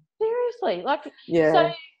 Oh. Seriously, like,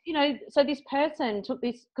 so, you know, so this person took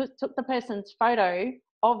the person's photo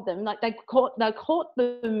of them, like they caught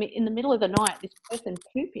them in the middle of the night, this person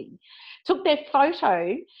pooping, took their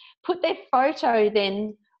photo, put their photo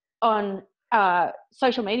then on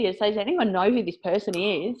social media, so does anyone know who this person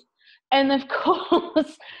is? And of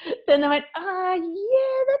course, then they went, yeah,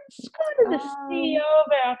 that's kind of the CEO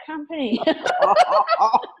of our company.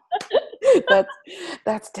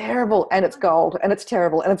 That's terrible, and it's gold, and it's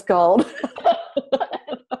terrible, and it's gold.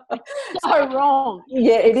 so wrong.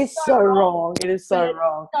 Yeah, it is so so wrong. It is so but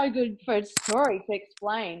wrong. it's so good for a story to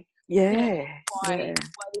explain. Yeah. Why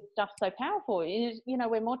this stuff's so powerful.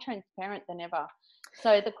 We're more transparent than ever.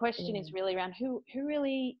 So the question is really around who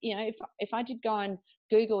really, if I did go and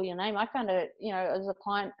Google your name, I found as a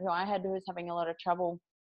client who I had who was having a lot of trouble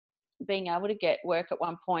being able to get work at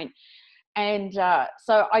one point. And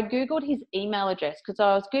so I Googled his email address because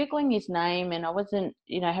I was Googling his name and I wasn't,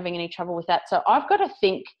 having any trouble with that. So I've got to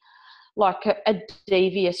think like a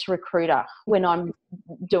devious recruiter when I'm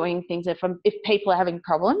doing things, if people are having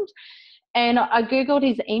problems. And I Googled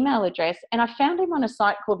his email address and I found him on a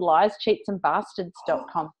site called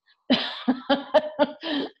liescheatsandbastards.com.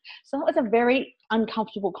 So that was a very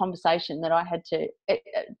uncomfortable conversation that I had to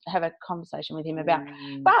have a conversation with him about.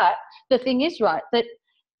 But the thing is, right, that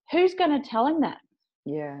who's going to tell him that?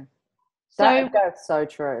 Yeah. That's so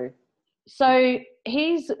true. So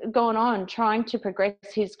he's gone on trying to progress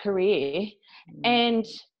his career and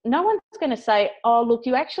no one's going to say, oh, look,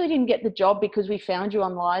 you actually didn't get the job because we found you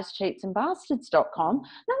on liescheatsandbastards.com.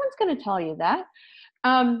 No one's going to tell you that.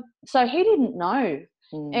 So he didn't know.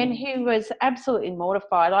 And he was absolutely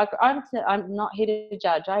mortified. Like I'm not here to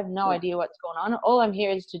judge. I have no idea what's going on. All I'm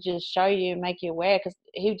here is to just show you, make you aware, because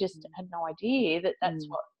he just had no idea that that's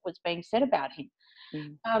what was being said about him.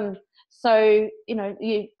 So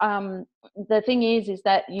the thing is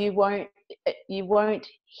that you won't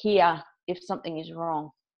hear if something is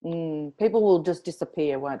wrong. People will just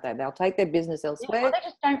disappear, won't they? They'll take their business elsewhere. They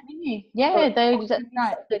just don't renew. Yeah, they just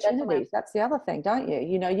opportunities. That's the other thing, don't you?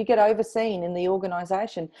 You get overseen in the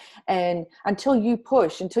organisation, and until you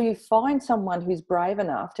find someone who's brave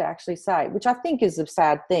enough to actually say, which I think is a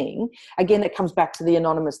sad thing. Again, it comes back to the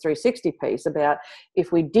anonymous 360 piece about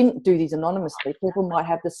if we didn't do these anonymously, people might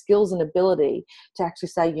have the skills and ability to actually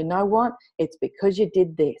say, you know what, it's because you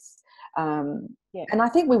did this. And I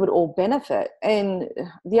think we would all benefit. And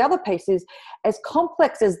the other piece is, as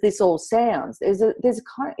complex as this all sounds, there's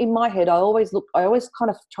kind of, in my head, I always kind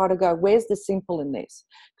of try to go, where's the simple in this?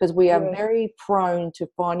 Because we are very prone to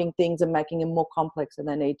finding things and making them more complex than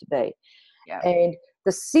they need to be. Yeah. And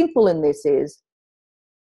the simple in this is,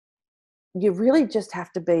 you really just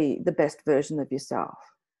have to be the best version of yourself.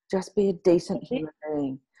 Just be a decent human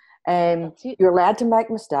being. And you're allowed to make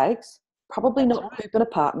mistakes. Probably not poop in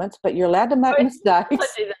apartments, but you're allowed to make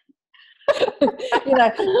mistakes.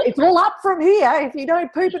 It's all up from here if you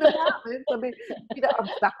don't poop in apartments. I mean, I'm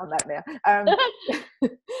stuck on that now.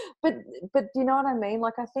 But do you know what I mean?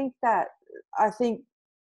 Like, I think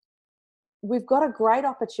we've got a great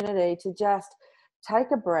opportunity to just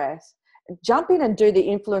take a breath, jump in and do the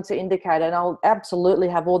influencer indicator, and I'll absolutely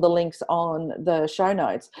have all the links on the show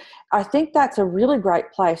notes. I think that's a really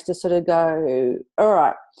great place to sort of go, all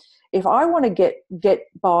right, if I want to get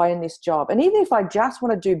by in this job, and even if I just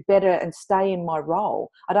want to do better and stay in my role,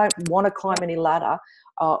 I don't want to climb any ladder,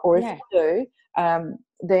 or if I do,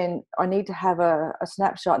 then I need to have a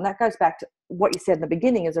snapshot. And that goes back to what you said in the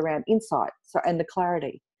beginning, is around insight and the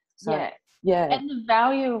clarity. So, and the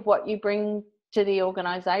value of what you bring to the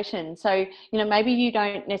organisation. So, maybe you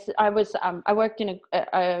don't necessarily, I worked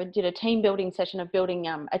I did a team building session of building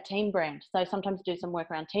a team brand. So sometimes do some work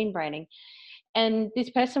around team branding. And this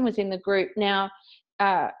person was in the group. Now,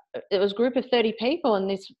 it was a group of 30 people, and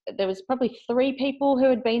there was probably 3 people who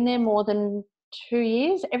had been there more than 2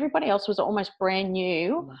 years. Everybody else was almost brand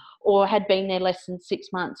new or had been there less than 6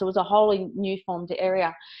 months. It was a wholly new formed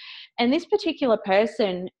area. And this particular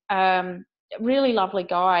person, really lovely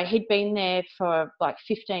guy, he'd been there for like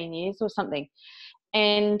 15 years or something.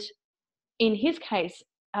 And in his case,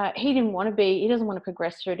 he doesn't want to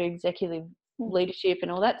progress through to executive leadership and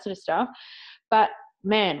all that sort of stuff. But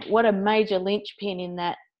man, what a major linchpin in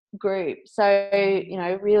that group. So,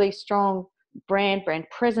 really strong brand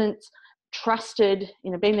presence, trusted,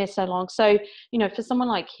 been there so long. So, for someone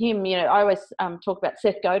like him, I always talk about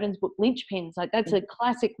Seth Godin's book, Linchpins. Like, that's a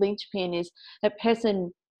classic linchpin, is that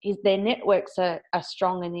person, their networks are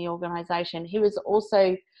strong in the organisation. He was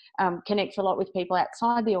also connects a lot with people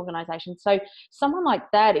outside the organisation. So someone like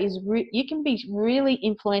that you can be really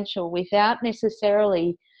influential without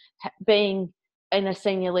necessarily being in a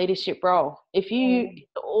senior leadership role. If you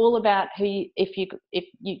all about if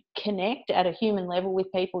you connect at a human level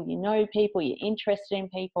with people, people, you're interested in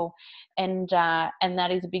people, and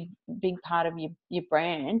that is a big part of your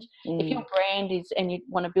brand. If your brand is, and you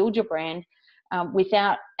want to build your brand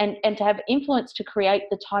without and to have influence to create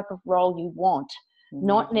the type of role you want,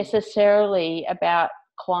 not necessarily about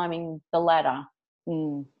climbing the ladder.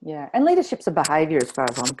 Yeah, and leadership's a behaviour as far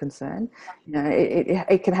as I'm concerned. You know,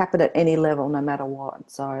 it can happen at any level, no matter what.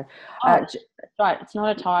 So, Oh, right. It's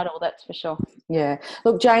not a title, that's for sure. yeah.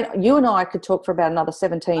 Look, Jane, you and I could talk for about another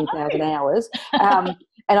 17,000 hours, and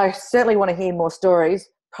I certainly want to hear more stories.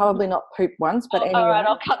 Probably not poop ones, but anyway. All right,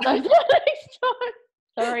 I'll cut those out next time.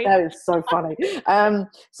 Sorry. That is so funny.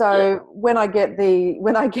 So when I get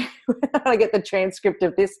the transcript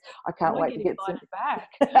of this, I can't wait to get back.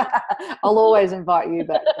 I'll always invite you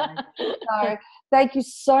back. So thank you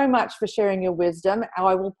so much for sharing your wisdom.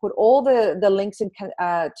 I will put all the links in,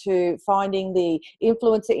 to finding the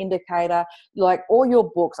influencer indicator, like all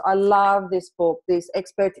your books. I love this book, this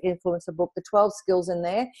expert influencer book, the 12 skills in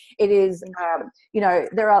there. It is, you know,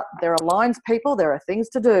 there are lines, people. There are things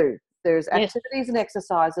to do. There's activities and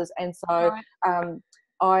exercises. And so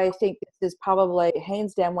I think this is probably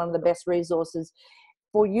hands down one of the best resources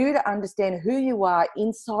for you to understand who you are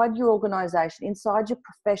inside your organization, inside your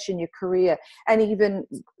profession, your career, and even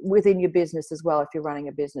within your business as well if you're running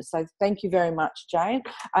a business. So thank you very much, Jane.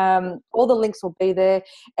 All the links will be there.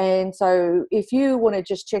 And so if you want to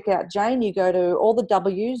just check out Jane, you go to all the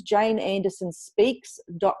W's,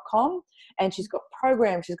 janeandersonspeaks.com. And she's got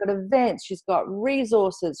programs, she's got events, she's got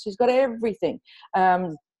resources, she's got everything.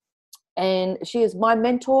 And she is my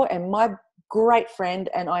mentor and my great friend,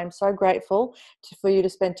 and I am so grateful for you to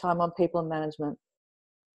spend time on people and management.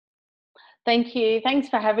 Thank you. Thanks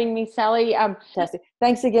for having me, Sally. Fantastic.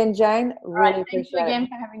 Thanks again, Jane. Really appreciate it. Thank you again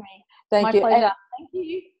for having me. Thank my you. Pleasure. Thank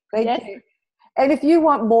you. Thank you. And if you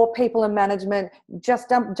want more people in management, just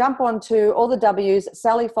jump onto all the W's,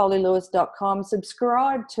 sallyfoley-lewis.com,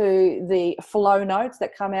 subscribe to the flow notes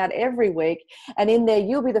that come out every week. And in there,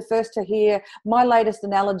 you'll be the first to hear my latest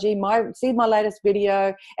analogy, see my latest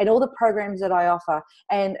video, and all the programs that I offer.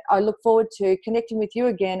 And I look forward to connecting with you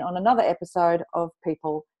again on another episode of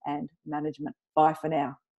People and Management. Bye for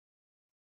now.